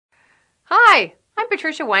I'm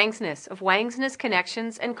Patricia Wangsness of Wangsness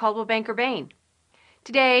Connections and Coldwell Banker Bain.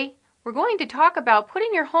 Today, we're going to talk about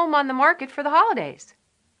putting your home on the market for the holidays.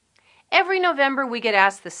 Every November we get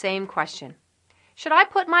asked the same question. Should I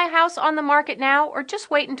put my house on the market now or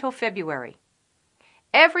just wait until February?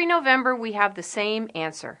 Every November we have the same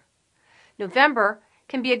answer. November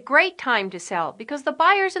can be a great time to sell because the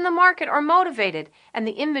buyers in the market are motivated and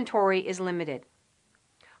the inventory is limited.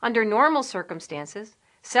 Under normal circumstances,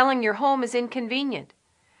 selling your home is inconvenient.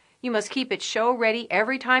 You must keep it show ready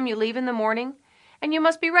every time you leave in the morning, and you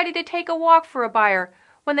must be ready to take a walk for a buyer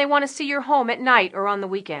when they want to see your home at night or on the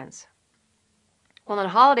weekends. Well, when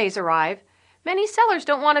holidays arrive, many sellers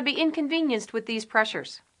don't want to be inconvenienced with these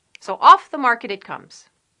pressures, so off the market it comes.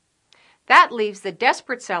 That leaves the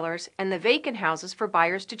desperate sellers and the vacant houses for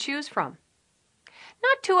buyers to choose from.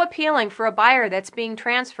 Not too appealing for a buyer that's being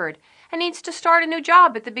transferred and needs to start a new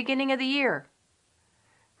job at the beginning of the year.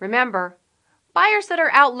 Remember, buyers that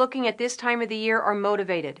are out looking at this time of the year are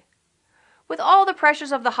motivated. With all the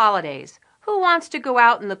pressures of the holidays, who wants to go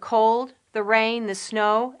out in the cold, the rain, the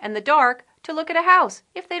snow, and the dark to look at a house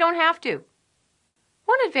if they don't have to?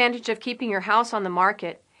 One advantage of keeping your house on the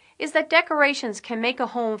market is that decorations can make a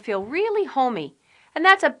home feel really homey, and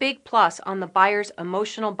that's a big plus on the buyer's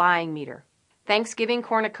emotional buying meter. Thanksgiving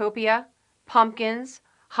cornucopia, pumpkins,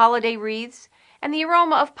 holiday wreaths, and the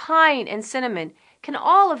aroma of pine and cinnamon can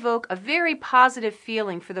all evoke a very positive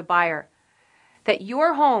feeling for the buyer that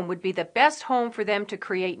your home would be the best home for them to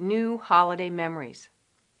create new holiday memories.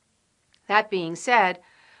 That being said,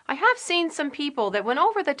 I have seen some people that went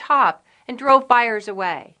over the top and drove buyers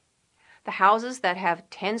away. The houses that have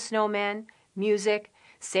 10 snowmen, music,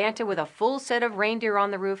 Santa with a full set of reindeer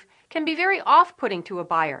on the roof can be very off-putting to a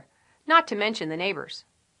buyer, not to mention the neighbors.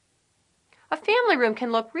 A family room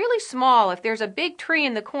can look really small if there's a big tree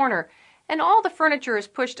in the corner and all the furniture is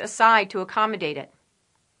pushed aside to accommodate it.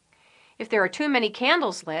 If there are too many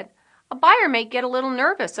candles lit, a buyer may get a little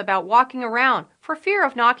nervous about walking around for fear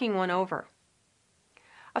of knocking one over.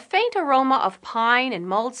 A faint aroma of pine and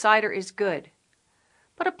mulled cider is good,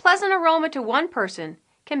 but a pleasant aroma to one person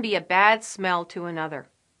can be a bad smell to another.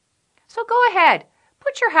 So go ahead,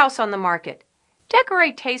 put your house on the market,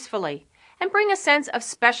 decorate tastefully, and bring a sense of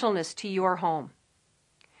specialness to your home.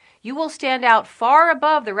 You will stand out far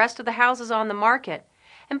above the rest of the houses on the market,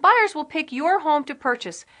 and buyers will pick your home to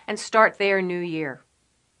purchase and start their new year.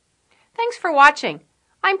 Thanks for watching.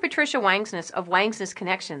 I'm Patricia Wangsness of Wangsness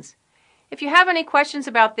Connections. If you have any questions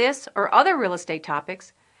about this or other real estate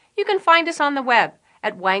topics, you can find us on the web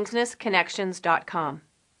at wangsnessconnections.com.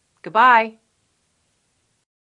 Goodbye.